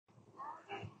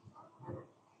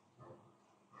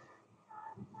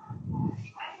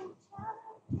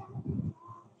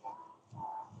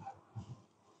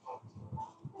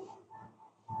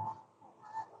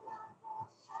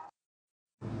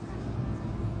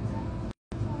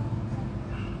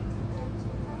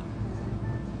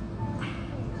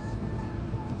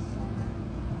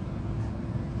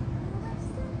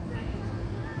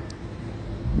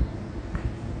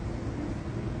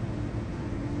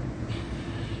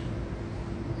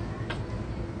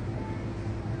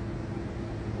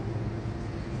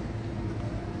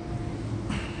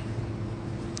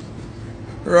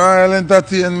Royal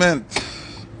Entertainment.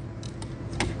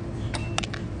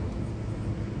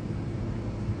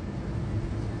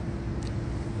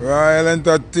 Royal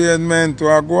Entertainment,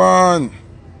 Wagwan.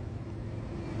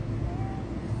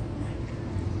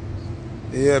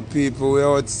 Yeah, people, we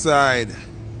outside.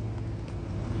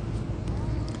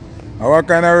 And what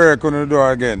kind of work can you do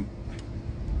again?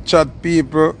 Chat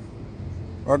people.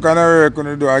 What kind of work can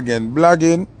you do again?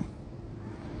 Blogging.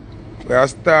 We are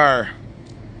star.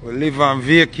 We live and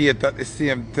vacate at the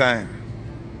same time.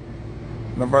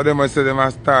 None of them say them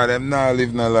are star, them not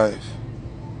live no life.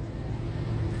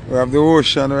 We have the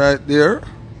ocean right there.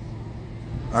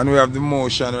 And we have the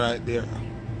motion right there.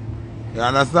 You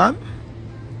understand?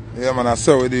 Yeah, man, that's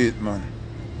how we do it, man.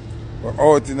 We're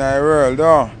out in our world,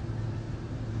 oh.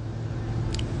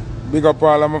 Big up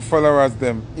all of my followers,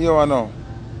 them. You know,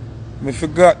 I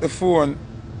forgot the phone.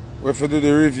 We have to do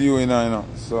the review, you know.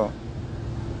 So,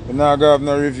 we're not going to have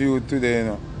no review today, you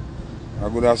know. I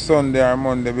go to Sunday or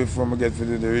Monday before I get to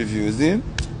do the reviews, in.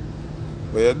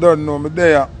 But you don't know me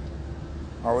there.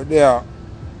 I was there.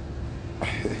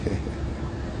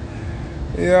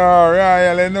 Yeah,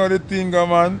 Royal, you know the thing,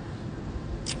 man.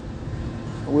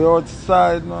 We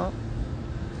outside, man.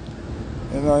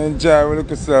 You know, enjoy with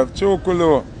yourself.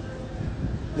 Chokolo.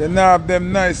 You know, have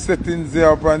them nice settings there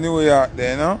up in New York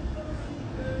there, you know?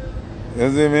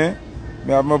 You see me?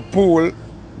 I have my pool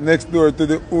next door to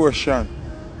the ocean.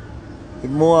 If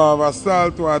more have a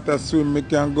saltwater swim, I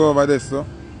can go over there, so.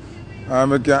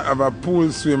 And I can have a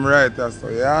pool swim right there, so.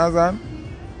 You understand?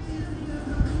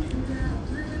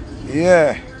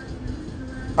 Yeah.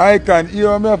 I can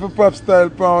hear me have a pop style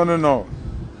pound now.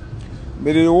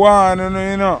 But the one, you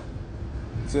know.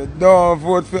 So don't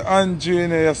vote for Andrew, you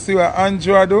know. You see what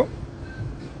Andrew do?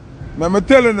 I'm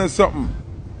telling you something.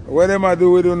 What them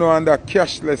do, we don't know under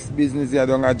cashless business here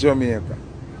down in Jamaica.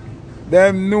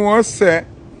 Them know say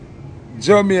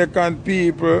Jamaican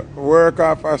people work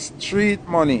off of street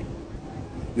money.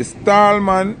 The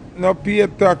stallman no pay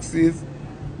taxes.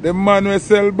 The man who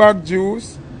sell back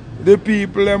juice. The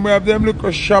people them we have them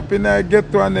little shop in the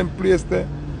ghetto and them place there.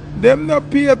 Them no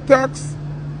pay tax.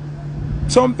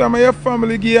 Sometimes your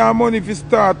family give you money if you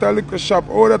start a little shop.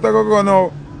 How that I go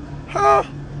now? Huh?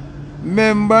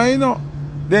 Remember, you know,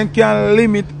 then can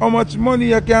limit how much money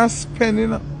you can spend, you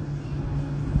know.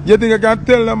 You think you can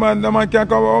tell the man can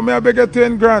come, oh, may I beg you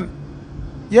 10 grand?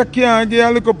 You can't give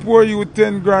a little poor you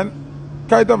 10 grand.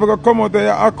 Because it have come out of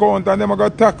your account and them are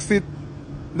going to tax it.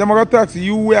 Them are going to tax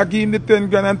you, we are giving the 10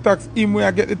 grand and tax him, we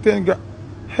are get the 10 grand.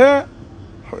 Hey,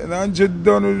 when Andrew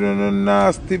done with no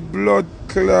nasty blood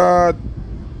clot.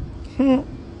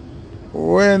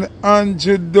 When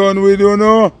Andrew done with you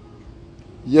know,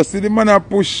 you see the man a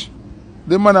push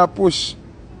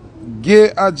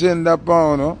gay agenda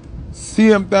pound, no?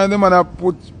 Same time the man a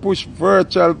push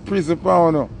virtual prison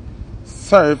pound, no?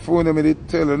 Sorry for me to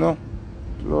tell you, no?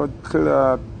 Blood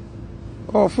clot.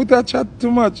 Oh, Foota chat too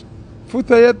much.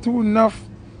 Foota you too enough.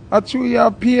 I chew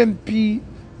your PNP.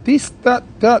 This, that.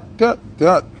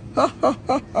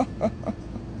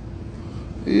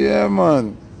 Yeah,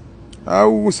 man. I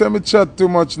who say me chat too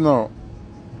much now?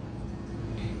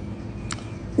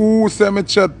 Who say me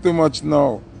chat too much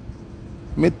now?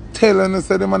 Me telling you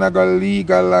say the man a go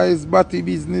legalize batty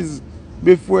business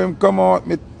before him come out.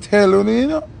 Me tell you,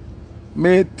 know.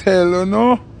 Me tell you,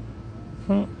 no.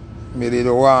 Me did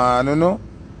want, you know.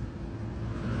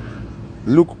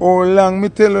 Look how long me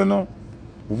tell you, no.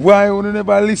 Why you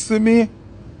never listen to me?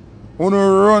 You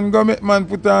run go make man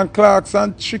put on clocks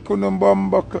and trick on them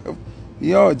bumbuckle.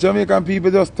 Yo, Jamaican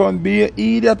people just turn be an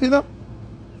idiot, you know.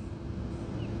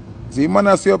 See, man,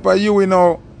 I say up at you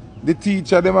know, the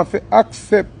teacher, them have to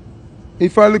accept.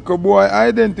 If a little boy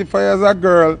identify as a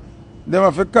girl, them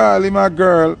have to call him a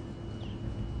girl.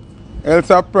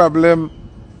 Else a problem.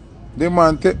 The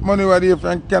man take money away there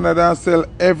from Canada and sell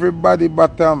everybody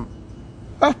bottom.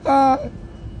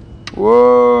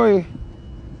 Whoa.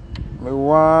 Me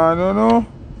want you know.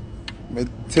 Me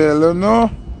tell you no.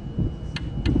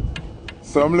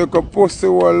 Some little pussy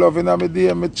were loving at me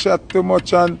there, me chat too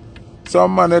much and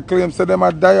some man claim say them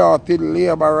a dieted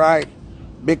labor right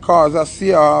because I see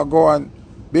her going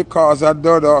because I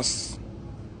did us.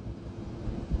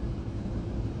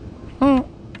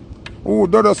 Oh,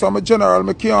 Dodos I'm a general,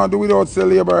 me can't do without say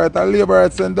labor right. And labor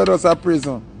right send Dodos a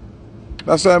prison.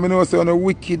 That's why I know say on a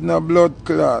wicked no blood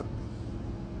clot.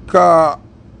 Cause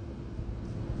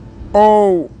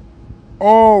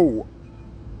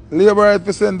labor right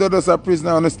for send Dodos a prison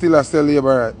and still a sell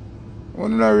labor right.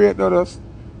 Wouldn't not rate Dodos?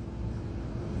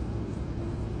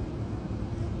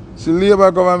 See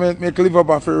labor government make live up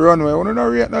off the runway. Wouldn't not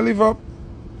rate no live up?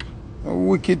 A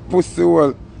wicked pussy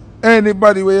wall.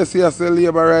 Anybody where you see us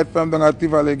labor right from down at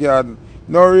Tivoli Garden,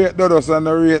 no rate Dodos and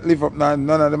no rate lift up, none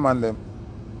of them and them.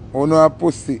 Oh no a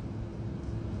pussy.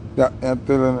 That I'm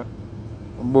telling you.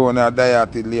 Born a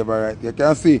dieted labor right. You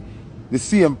can see the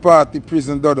same party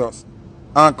prison Dodos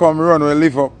and come run we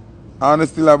live up and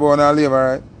still a born a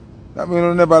labor right. That means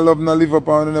you never love no live up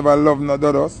and you never love no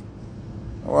Dodos.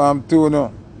 Oh, I'm too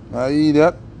no. I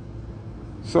idiot.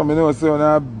 Some you know say on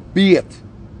a bait.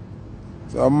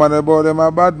 So man about them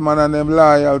a bad man and them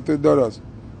loyal to Dodos.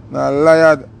 Now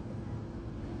liar.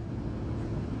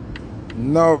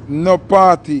 No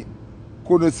party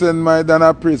couldn't send my dad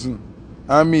to prison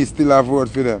and me still a vote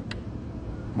for them.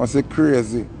 Must be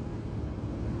crazy.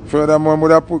 Furthermore,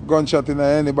 would have put gunshot in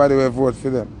anybody who vote for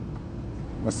them.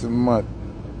 Must be mad.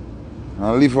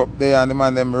 And live up there and the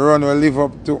man them run will live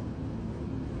up too.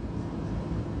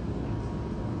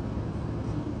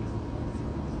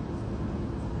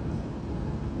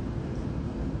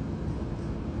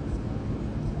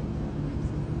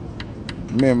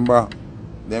 Remember,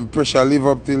 them pressure live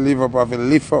up till live up have to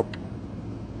live up.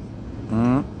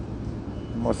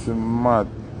 Must be mad.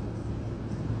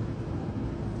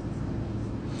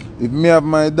 If me have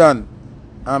my done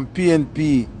and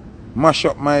PNP mash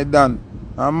up my done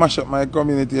and mash up my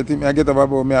community, you think me I get up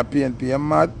about me a PNP? I'm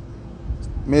mad.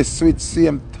 Me switch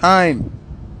same time.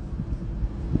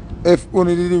 If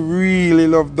only did really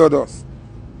love Dodos,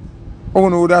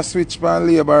 only would have switched from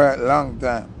Labour right long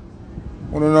time.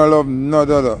 Only no love no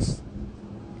Dodos.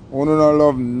 Only no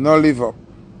love no live up.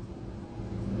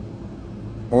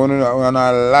 Only no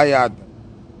liar.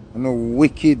 No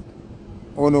wicked.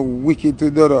 Only wicked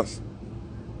to Dodos.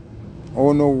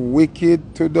 Only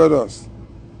wicked to Dodos.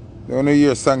 They only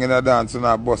hear song in a dance and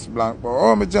a bus blank. But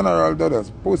oh, my general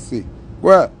Dodos. Pussy.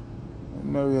 Well,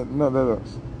 no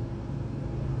Dodos.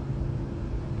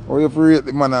 Or if you rate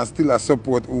the man and still a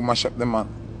support who mash up the man.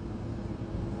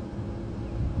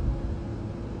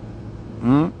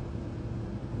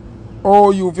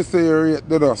 Oh, you if you say you rate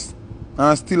Dodos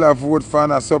and still a vote for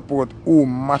and a support who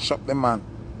mash up the man.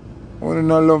 Only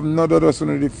no love no Dodos,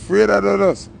 only afraid of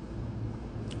Dodos.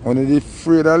 Only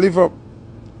afraid of live up.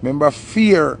 Remember,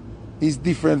 fear is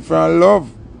different from love.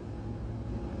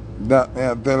 That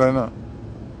I tell you now.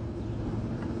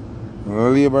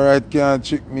 Labour right can't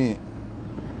trick me.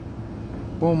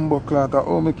 Bumbuckler,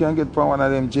 oh, me can get for one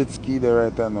of them jet ski there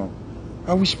right now.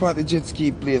 I wish part the jet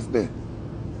ski place there.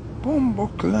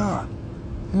 Bumbuckler.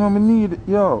 You know, me need,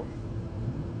 yo.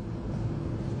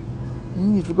 I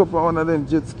need to go for one of them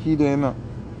jet ski there now.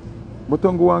 But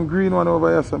don't go on green one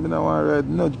over here, so I don't want to ride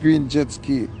no green jet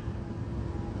ski.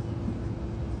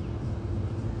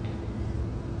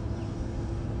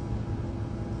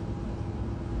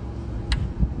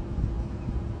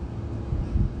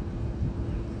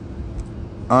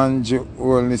 Andrew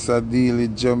Holness a deal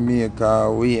with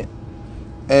Jamaica way.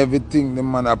 Everything the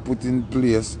man a put in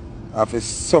place have to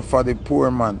suffer the poor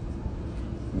man.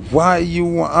 Why you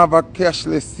want to have a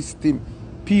cashless system?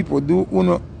 People do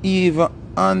not even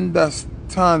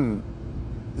understand.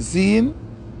 Zine?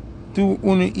 Do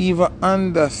not even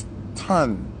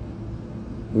understand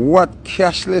what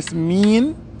cashless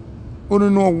mean? You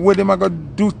don't know what them are going to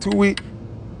do to it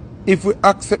if we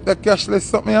accept the cashless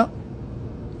something here?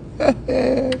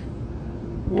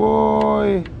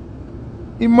 Boy,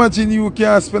 imagine you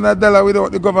can't spend $1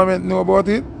 without the government know about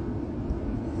it.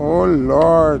 Oh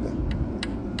Lord.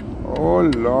 Oh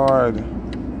Lord.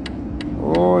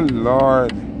 Oh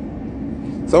Lord.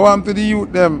 So what to the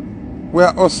youth them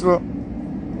where hustle?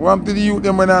 What to the youth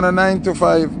them when on a 9 to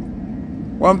 5?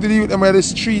 What to the youth them where the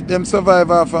street them survive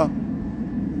after?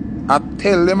 I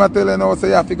tell them now, say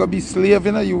you have to go be slave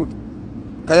in a youth.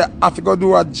 Because you have to go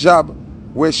do a job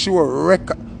where sure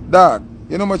record. Dog,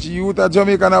 you know much youth at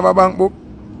Jamaican have a bank book?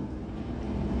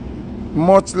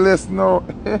 Much less now.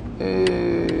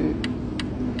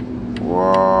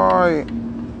 Why?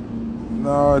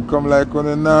 No, it come like when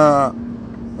you nah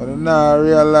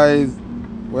realize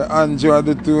where Andrew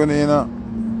do to you know.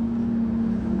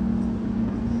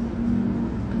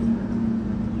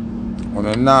 When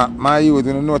you nah, my youth,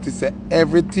 when you notice that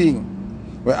everything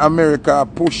where America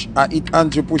push, it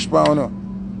Andrew push power now.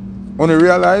 When you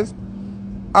realize,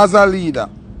 as a leader,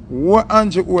 what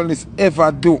Andrew Holness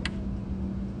ever do,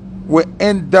 we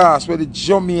endorse what the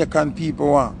Jamaican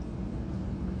people want.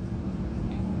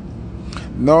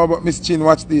 No, but Miss Chin,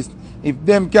 watch this. If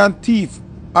them can thief,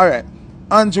 alright,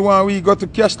 Andrew and we go to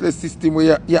cashless system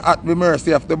where you're at the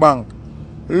mercy of the bank.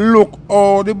 Look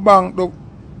how the bank, the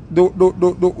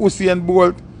Usain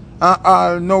Bolt, and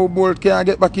all now Bolt can't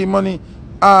get back his money.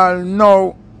 All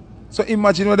now. So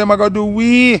imagine what them are going to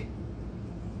do.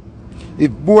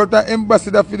 If Bolt are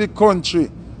ambassador for the country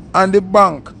and the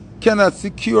bank cannot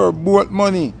secure both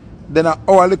money, then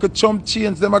our little chump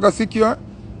change them are going to secure.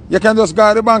 You can just go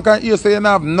to the bank and you say you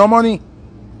have no money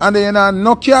and then you have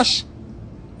no cash.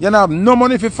 You have no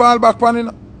money if you fall back on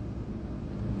it.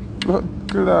 Good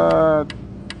God.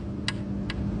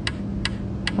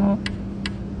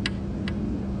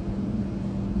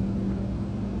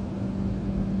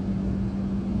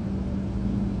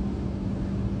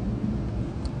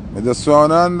 I just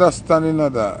want to understand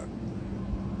that.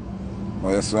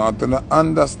 I just want to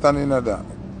understand that.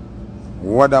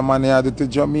 What the money I do to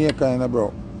Jamaica,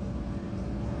 bro.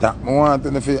 That I want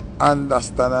to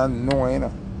understand and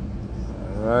know,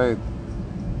 Right.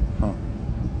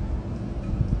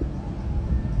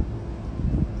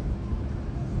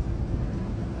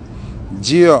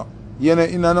 Gio, you know,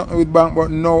 in nothing with bank, but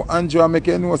now Andrew make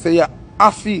you know, say you're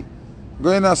affy.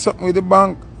 Going to something with the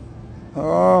bank.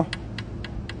 Oh.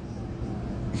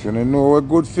 If you don't know what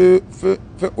good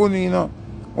for Uni, you know.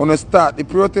 Want to start the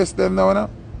protest them now, you know?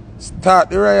 Start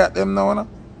the riot them now, you know?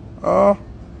 Oh.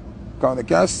 Because they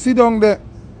can sit down there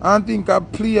and think I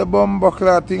play a bomb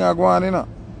buckler thing I go on, you know.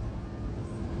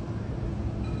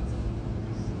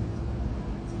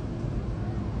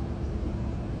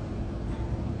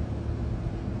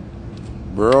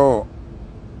 Bro,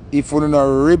 if you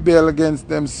don't rebel against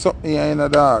them, something in a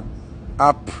dog,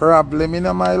 a problem in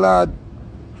my lad.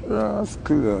 That's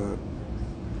clear.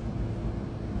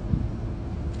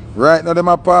 Right now, them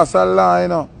a pass a law, you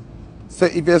know.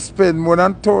 Say if you spend more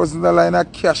than $1,000 in a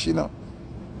cash, you know,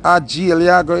 a jail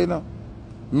you go, you know.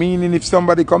 Meaning if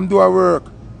somebody come do a work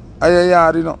at your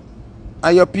yard, you know,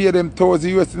 and you pay them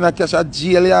 $1,000 in a cash, a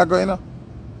jail you go, you know.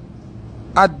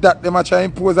 At that, them a try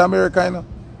impose America, you know.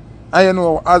 And you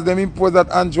know, as them impose that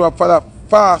Andrew for that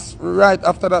fast right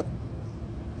after that.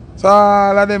 So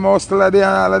all of them hustler there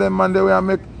and all of them man they will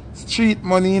make street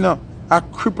money, you know. I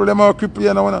cripple them out, cripple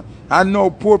you know. And now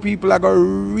poor people are going to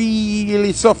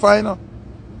really suffer, you know.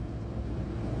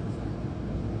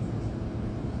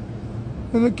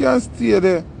 You can't stay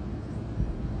there.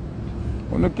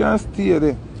 You can't stay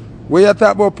there. When you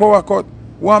talk about power cut,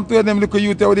 one to them look at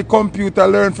you with the computer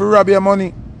learn to rob your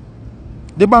money.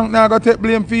 The bank now got to take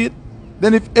blame for it.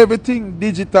 Then if everything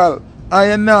digital and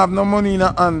you not have no money in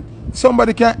your hand,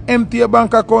 somebody can empty your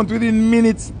bank account within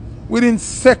minutes, within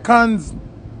seconds.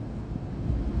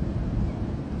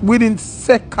 Within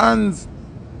seconds.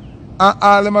 And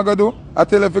all them are going to do, I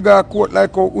tell you if you go to court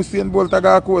like how Usain Bolt go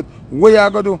to court, what you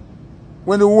going to do?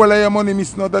 When the whole of your money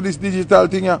missing out of this digital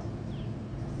thing here.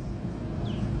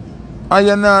 And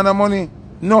you not have no money,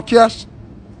 no cash.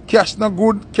 Cash not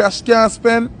good, cash can't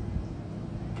spend.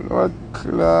 Blood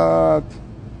clot.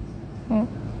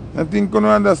 I think you don't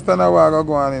understand how I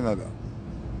go on in that.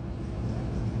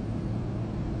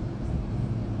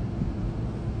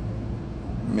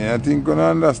 I think you don't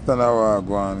understand how I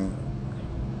go on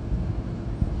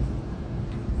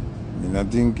in. I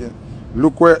think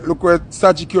look where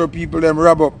secure people them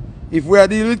rob up. If we are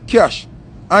dealing with cash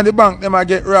and the bank them a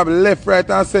get robbed left, right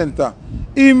and center.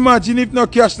 Imagine if no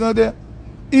cash not there.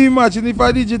 Imagine if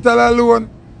a digital alone.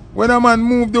 When a man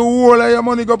move the whole of your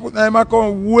money go put in my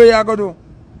account, where you go do?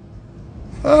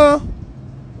 Huh?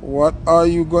 What are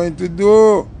you going to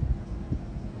do?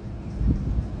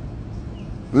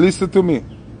 Listen to me.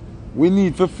 We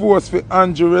need to force for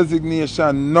Andrew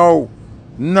resignation now.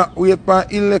 Not wait for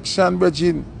election,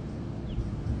 Virgin.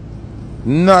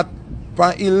 Not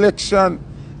for election.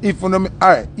 If you don't,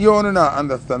 you don't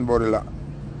understand about the law.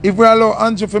 If we allow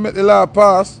Andrew to make the law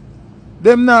pass,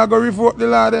 them not go revoke the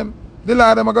law them. The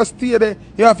law them are going to stay there.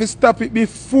 You have to stop it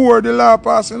before the law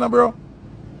passes, you know, bro.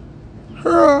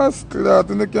 Rascal,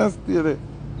 you can't stay there.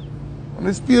 When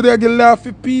you stay there, you laugh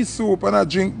for pea soup and I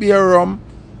drink beer rum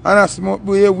and I smoke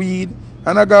beer weed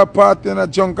and I got a party and a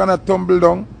junk and a tumble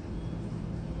down.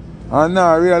 And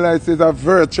now I realize it's a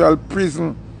virtual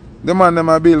prison. The man them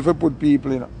a bill for put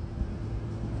people in.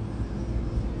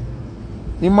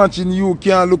 Imagine you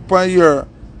can't look for your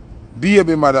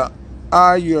baby mother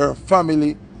or your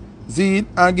family see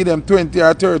and give them 20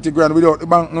 or 30 grand without the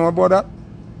bank know about that.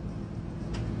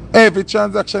 Every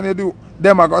transaction you do,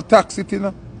 them are going to tax it, you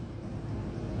know.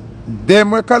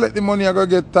 Them will collect the money are going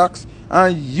to get taxed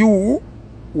and you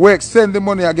will send the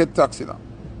money and get taxed, you know.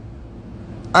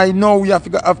 I know we have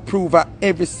to have proof of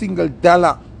every single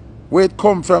dollar where it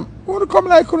come from. Who come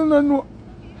like you don't know?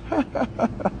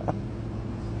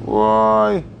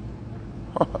 Why?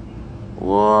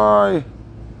 Why?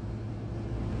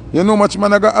 You know much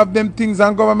man I got have them things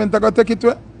and government I got take it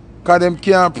away? Because them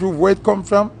can't prove where it come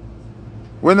from.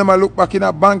 When them look back in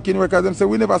a banking record, them say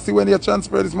we never see when they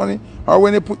transfer this money or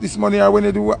when they put this money or when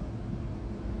they do what?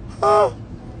 Huh?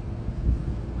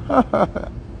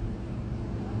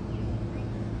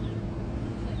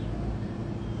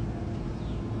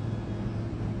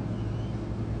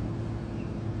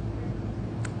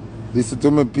 Listen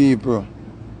to me, people.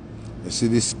 You see,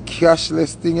 this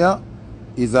cashless thing here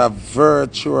is a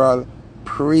virtual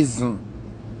prison.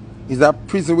 It's a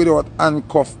prison without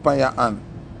handcuff by your hand.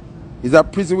 It's a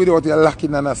prison without you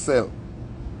locking in a cell.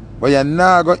 But you're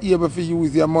not going to be able to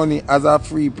use your money as a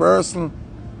free person.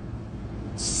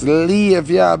 Slave,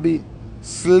 you be.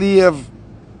 Slave.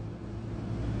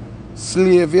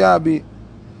 Slave, you be.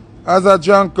 As a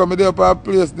drunk come there up a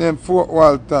place named Fort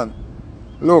Walton.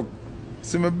 Look.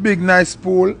 See my big nice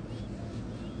pool.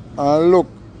 And look.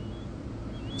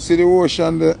 See the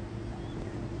ocean there.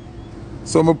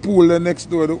 So my pool there next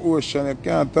door to the ocean. You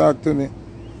can't talk to me.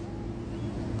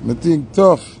 I think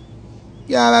tough.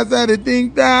 Yeah, that's how they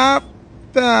think tough.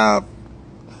 Tough.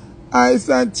 Ice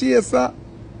and chaser.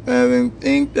 I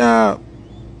think tough.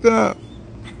 Tough.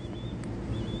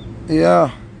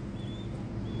 Yeah.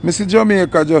 Mr.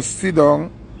 Jamaica just sit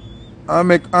down and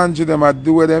make Andrew them a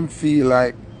do what them feel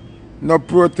like. No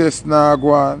protest nah go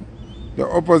on. The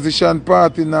opposition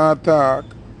party nah talk.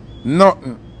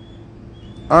 Nothing.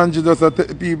 Andrew just take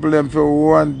the people them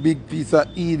for one big piece of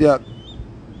idiot.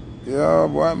 Yeah,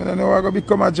 boy, I don't know what going to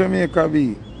become a Jamaica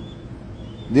be.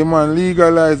 The man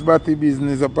legalize batty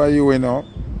business up a you know.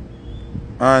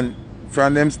 And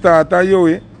from them start a you,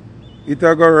 it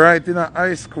a go right in a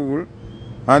high school.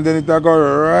 And then it a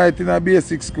go right in a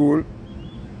basic school.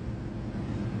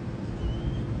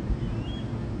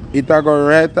 It a go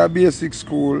right at basic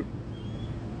school.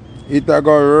 It a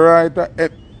go right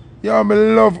at... Yo, me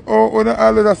love how you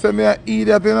always say me an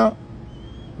idiot, you know.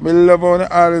 Me love how you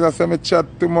always say me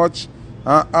chat too much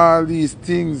and all these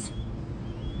things.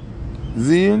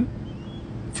 Zine?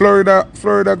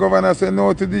 Florida governor say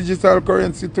no to digital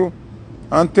currency too.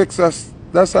 And Texas.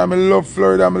 That's why I love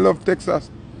Florida, I love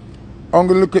Texas. I'm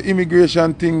going to look at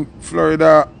immigration thing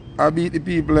Florida I beat the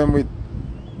people them with.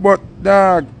 But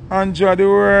dog, Andrew the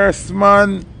worst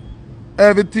man.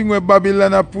 Everything where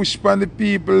Babylon a push on the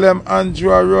people them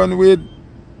Andrew run with.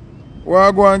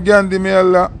 Why go and Gandhi me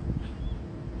Allah?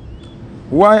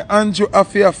 Why Andrew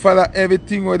have to follow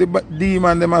everything where the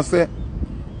demon them a say?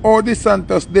 Oh, the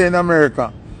Santos there in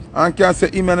America. And can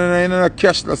say him and a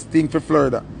cashless thing for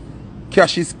Florida.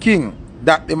 Cash is king.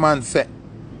 That the man said.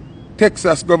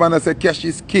 Texas governor said cash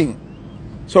is king.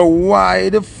 So why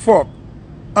the fuck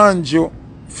Andrew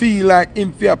feel like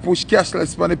him fear push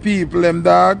cashless for the people them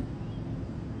dog?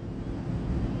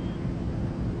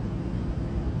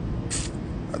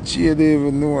 She don't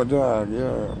even know dog,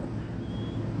 yeah.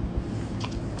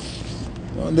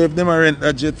 I wonder if them a rent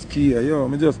a jet ski, yo.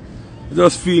 I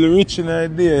just feel rich in the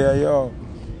idea, yo.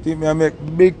 Think me I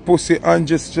make big pussy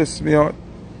Andrew stress me out.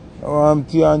 I'm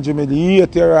to Andrew, me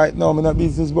hate you right now. I'm not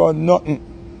business about nothing.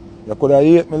 You could have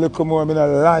hate me a little more. I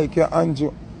don't like you,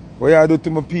 Andrew. What you do to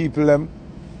my people, them?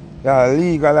 You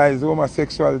legalize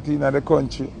homosexuality in the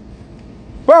country.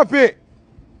 Papi,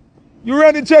 you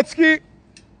rent the jet ski?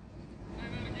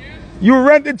 You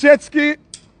rent the jet ski?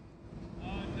 No.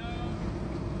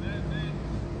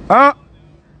 Huh?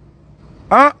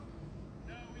 Huh? No,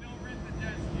 we don't rent the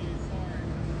jet ski.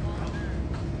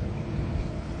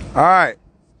 Sorry. Alright.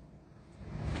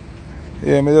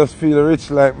 Yeah, me just feel rich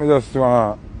like me just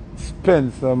want to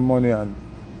spend some money and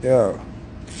yeah.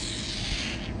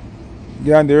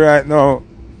 Gandhi right now,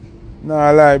 nah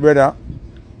lie brother.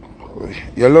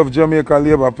 You love Jamaica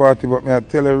Labour Party but me I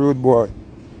tell you rude boy.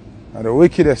 And the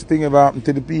wickedest thing about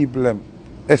to the people them,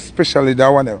 especially that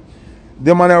one them.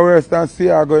 The man are worse than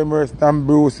Siago, worse than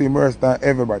Bruce, worse than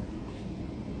everybody.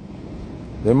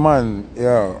 The man,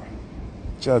 yeah,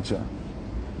 cha-cha.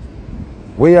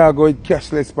 We are going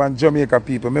cashless for Jamaica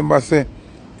people. Remember say,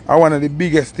 one of the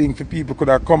biggest things for people could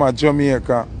have come to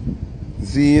Jamaica,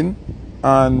 zine,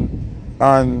 and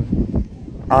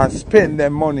spend their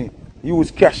money.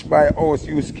 Use cash by house,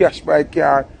 use cash by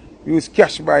car, use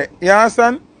cash by, you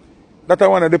understand? That's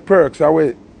one of the perks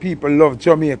where people love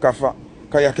Jamaica for.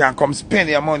 Because you can come spend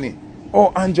your money.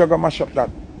 Oh, Andrew gonna mash up that.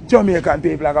 Jamaican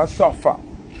people are gonna suffer.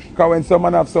 Because when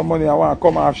someone have some money, I want to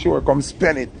come offshore, come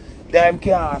spend it. Them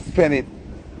can't spend it.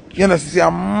 You know, see a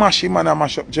mashy man a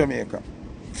mash up Jamaica.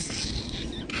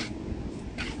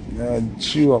 Yeah,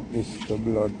 chew up this the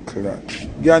blood clot.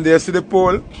 Can you see the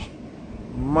pole?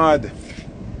 Mad.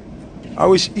 I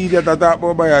wish idiot that talk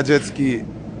about buy a jet ski.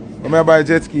 When I buy a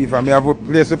jet ski from me, I have a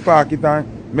place to park it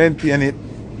and maintain it.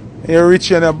 You're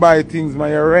rich and you buy things,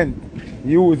 man, you rent.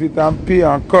 Use it and pay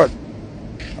and cut.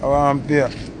 I want to pay.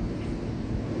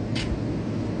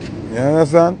 You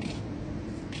understand?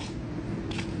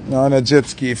 Now on a jet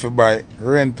ski if you buy.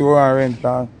 Rent to and rent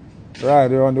and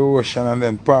ride around the ocean and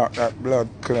then park that blood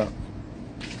clot.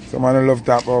 Someone love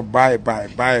talk about buy. I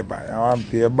want to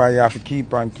pay. Buy, you have to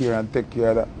keep and care and take care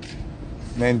of that.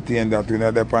 maintain that, we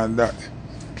not depend that.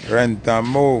 Rent and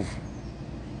move.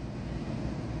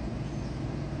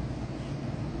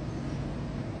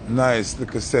 Nice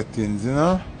little settings, you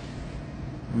know.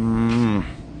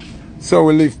 So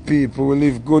we live people, we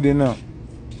live good, you know.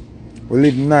 We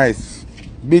live nice.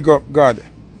 Big up God.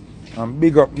 And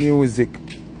big up music.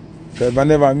 So if I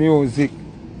never music,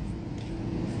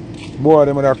 boy,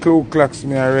 them would have Ku Klux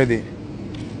me already.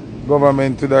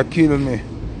 Government would have kill me.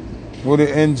 Would have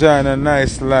enjoying a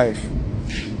nice life.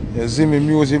 You see me,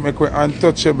 music make we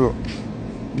untouchable.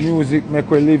 Music make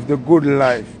we live the good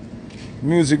life.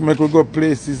 Music make we go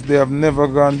places they have never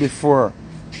gone before.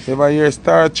 So if I hear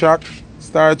Star Trek,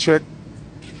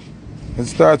 and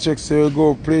Star Trek say we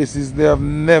go places they have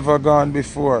never gone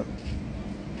before.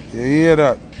 You hear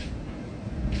that?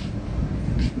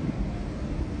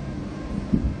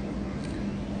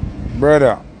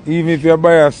 Brother, even if you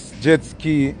buy a jet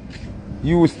ski,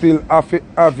 you still have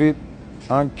it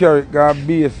and carry it, got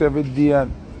base every day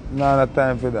and not a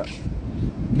time for that.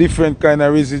 Different kind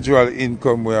of residual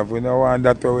income we have. We don't want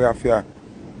that we have to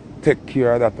take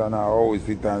care of that and our house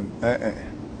it and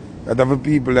that have the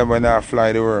people that when I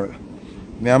fly the world.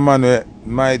 Me a man with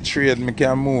my trade, me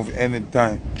can move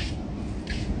anytime.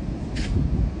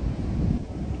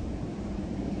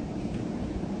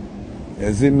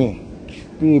 You see me?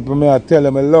 People, me I tell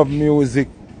them I love music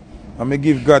and me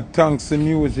give God thanks to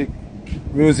music.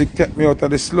 Music take me out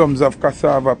of the slums of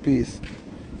Cassava Peace.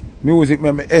 Music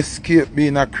make me escape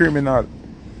being a criminal.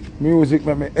 Music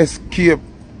make me escape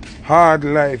hard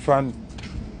life, and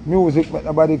music make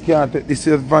nobody can take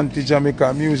disadvantage of me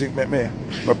because music make me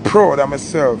proud of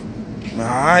myself. Me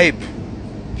hype.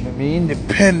 Me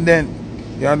independent.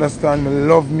 You understand? Me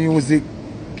love music.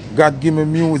 God give me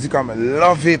music and me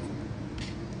love it.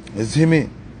 You see me?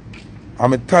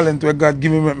 I'm a talent where God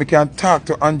give me can talk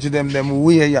to Andrew them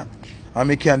way, yeah. And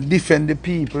me can defend the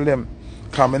people them.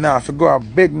 Because I not have to go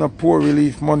and beg no poor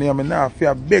relief money. I not have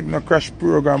to beg no crash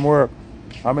program work.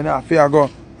 I not have to go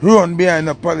run behind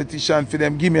a politician for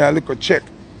them give me a little check.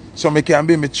 So I can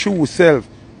be my true self.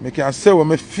 I can say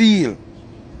what I feel.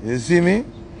 You see me?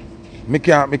 I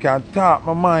can talk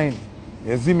my mind.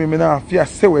 You see me? I not have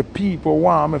to say what people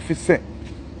want me to say.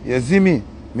 You see me?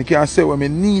 I can say what I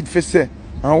need to say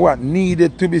and what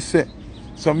needed to be said.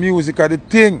 So music are the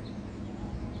thing.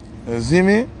 You see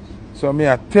me? So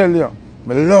I tell you,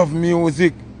 I love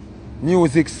music.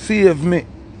 Music save me.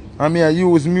 And I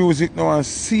use music now and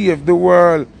save the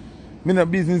world. Me no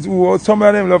business who some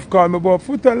of them love call me about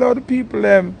Foota, a lot of people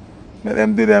them. Let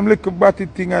them do them little batty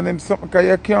thing and them something because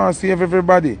you can't save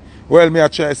everybody. Well, me I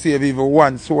try to save even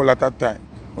one soul at a time.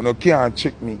 You can't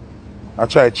trick me. I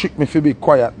try to trick me to be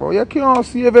quiet, but you can't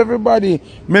save everybody.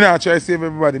 Me not try to save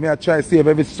everybody. Me I try to save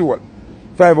every soul.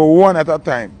 If I have one at a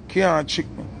time, can't trick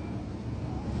me.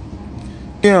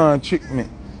 Can't trick me.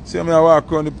 See me I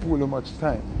walk around the pool much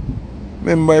time.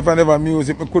 Remember if I never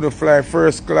music, I could fly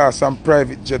first class and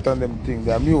private jet and them things.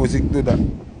 The music do that.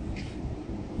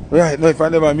 Right now if I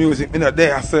never music, me not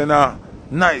there I say now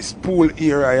nice pool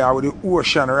area with the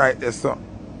ocean right there so.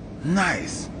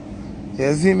 Nice.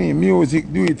 You see me?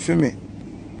 Music do it for me.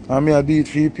 And me I do it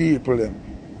for the people them.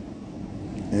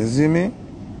 You see me?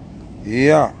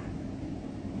 Yeah.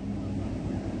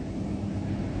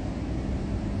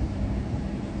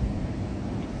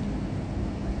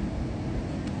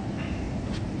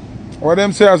 What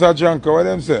them say as a junker? What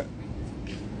them say?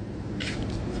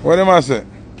 What them I say?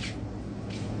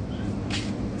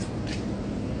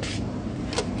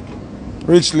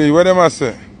 Richly, what them I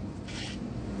say?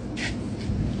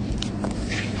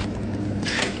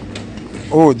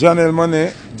 Oh, Janelle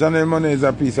Money. Janelle Money is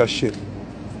a piece of shit.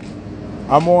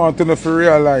 I want to know if you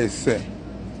realize, say,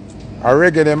 I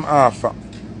reggae them offer.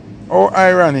 Oh,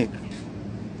 ironic.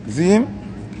 See him?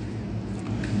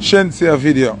 Shensi a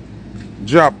video.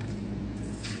 Drop.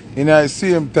 In the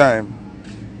same time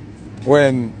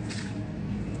when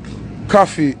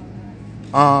Coffee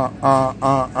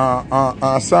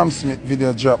Sam Smith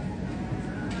video drop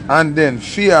and then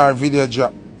Fear video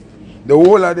drop. The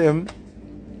whole of them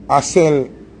are sell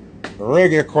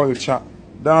reggae culture,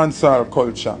 dancehall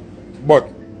culture, but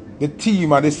the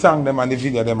theme of the song them and the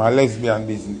video them are lesbian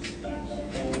business.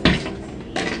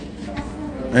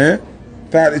 Eh?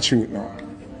 Tell the truth now.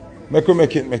 Make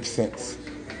it make sense.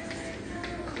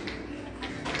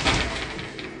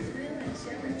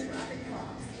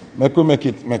 Make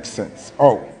it make sense.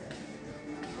 Oh.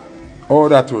 How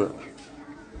that work?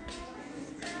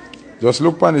 Just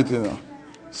look on it, you know.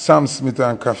 Sam Smith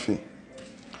and Coffee.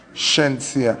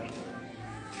 Shensia.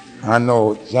 And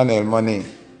now Janelle Money.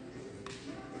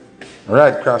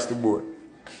 Right across the board.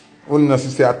 Only not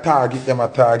to say a target them a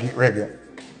target reggae.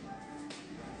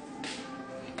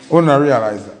 I don't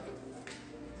realize that.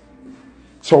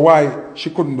 So why she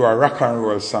couldn't do a rock and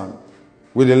roll song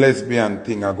with the lesbian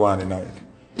thing going in it?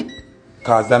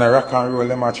 Because then a rock and roll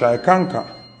them a try conquer.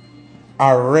 A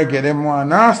reggae them want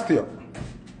nasty.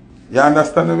 You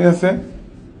understand what I'm saying?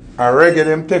 A reggae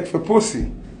them take for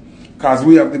pussy. Because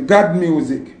we have the God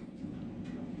music.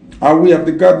 And we have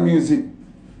the God music.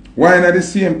 Why not at the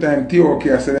same time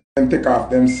T.O.K. say them take off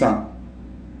them song?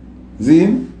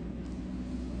 Zine?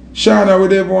 Shana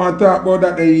would ever want to talk about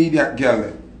that the idiot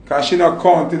girl. Because she not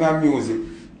counting her music.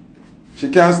 She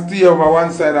can stay over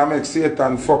one side and make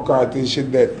Satan fuck her till she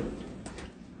dead.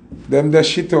 Them the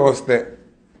shit house there.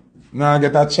 Now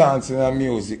get a chance in her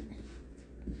music.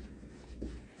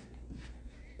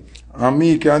 And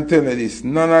me can tell you this.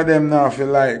 None of them now feel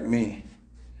like me.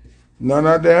 None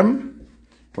of them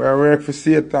where I work for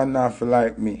Satan now feel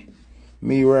like me.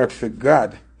 Me work for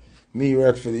God. Me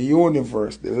work for the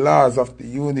universe. The laws of the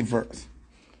universe.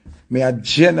 Me a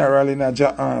general in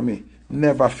a army.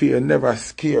 Never fear, never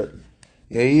scared.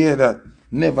 You hear that?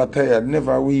 Never tired,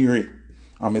 never weary.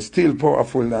 I'm still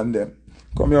powerful than them.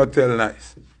 Come here tell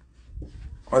nice.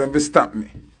 Or them will stop me.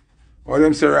 Or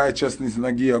them say righteousness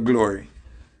and give you glory.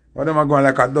 Or them are going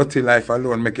like a dirty life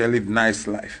alone, make you live nice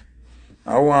life.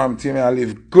 I want to me I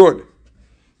live good.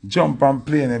 Jump and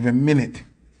play every minute.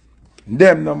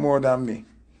 Them no more than me.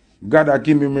 God a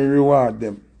give me reward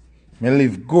them. Me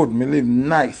live good, me live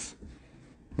nice.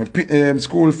 Me pick them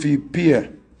school fee pay.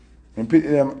 Me pick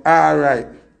them alright.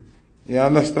 You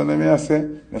understand what I say?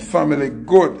 My family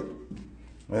good.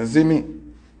 You see me?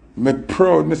 Me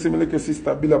proud. Me see my little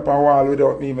sister build up a wall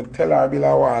without me. Me tell her build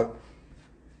a wall.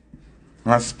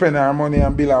 And spend her money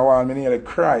and build a wall. Me nearly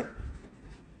cry.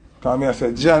 Because me I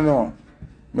say, Jano,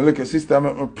 my little sister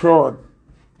make me proud.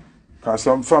 Because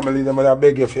some family them would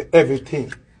beg you for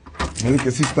everything. My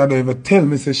little sister don't even tell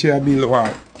me say she a build a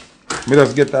wall. Me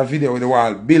just get a video with the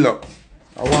wall build up.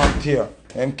 I want here.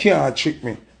 Them can't trick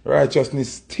me.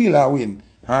 Righteousness still a win.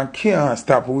 And can't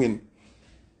stop win.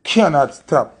 Cannot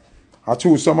stop. I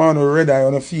choose someone who read I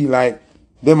wanna feel like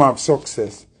them have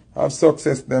success. Have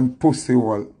success them pussy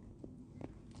wall.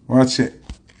 Watch it.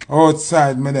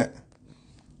 Outside me there.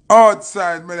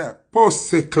 Outside me there.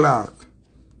 Pussy clock.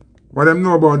 What them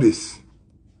know about this?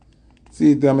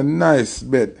 See them a nice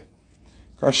bed.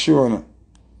 Can show you.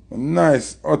 A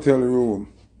nice hotel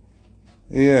room.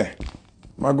 Yeah.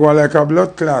 I go like a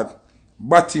blood clot.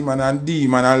 Batman and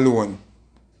demon alone.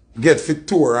 Get for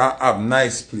tour and have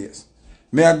nice place.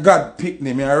 Me a God pick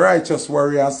me. Me a righteous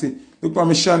warrior. See. Look at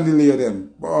me chandelier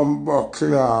them. Bumbo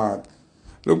clot.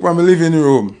 Look at me living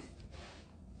room.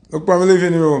 Look at me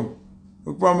living room.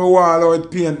 Look at me wall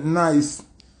out paint nice.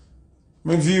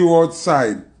 Me view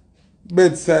outside.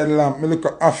 Bedside lamp. Me look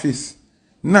at office.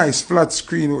 Nice flat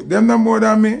screen. Them no more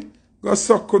than me. Go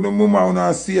suck on the mama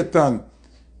and Satan.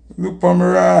 Look at my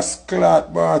rascal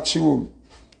bathroom.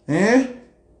 Eh?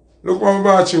 Look at my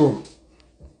bathroom.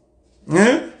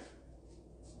 Eh?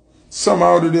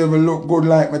 Somehow the devil look good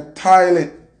like my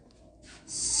toilet.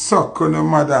 Suck on the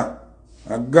mother.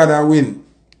 I gotta win.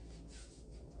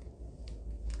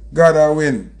 Gotta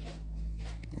win.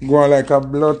 Go on like a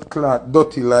blood clot,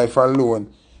 dirty life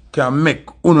alone. Can make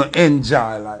uno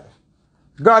enjoy life.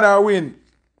 Gotta win.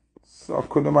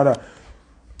 Suck on the mother.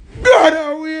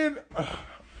 Gotta win.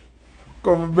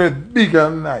 Come bed big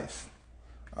and nice.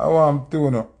 I want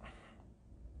to know.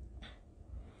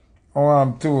 I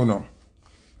want to know.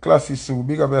 Classy Sue,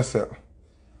 big up yourself.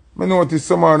 I notice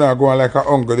someone now going like a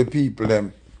hunger, the people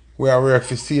them. We are work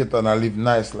for Satan and live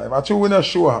nice life. Actually, we not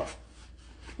show off.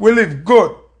 We live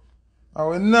good. And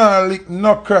we not lick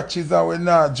no crutches and we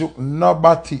not joke no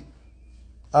batty.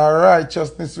 Our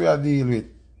righteousness we are deal with.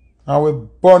 And we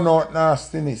burn out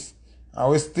nastiness.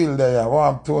 And we still there. I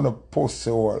want to know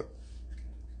pussy wall.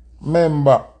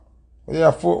 Remember, we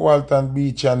are Fort Walton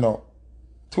Beach now.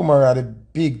 Tomorrow the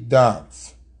big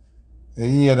dance. You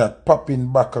hear that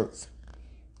popping buckles.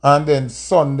 And then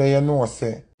Sunday you know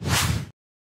say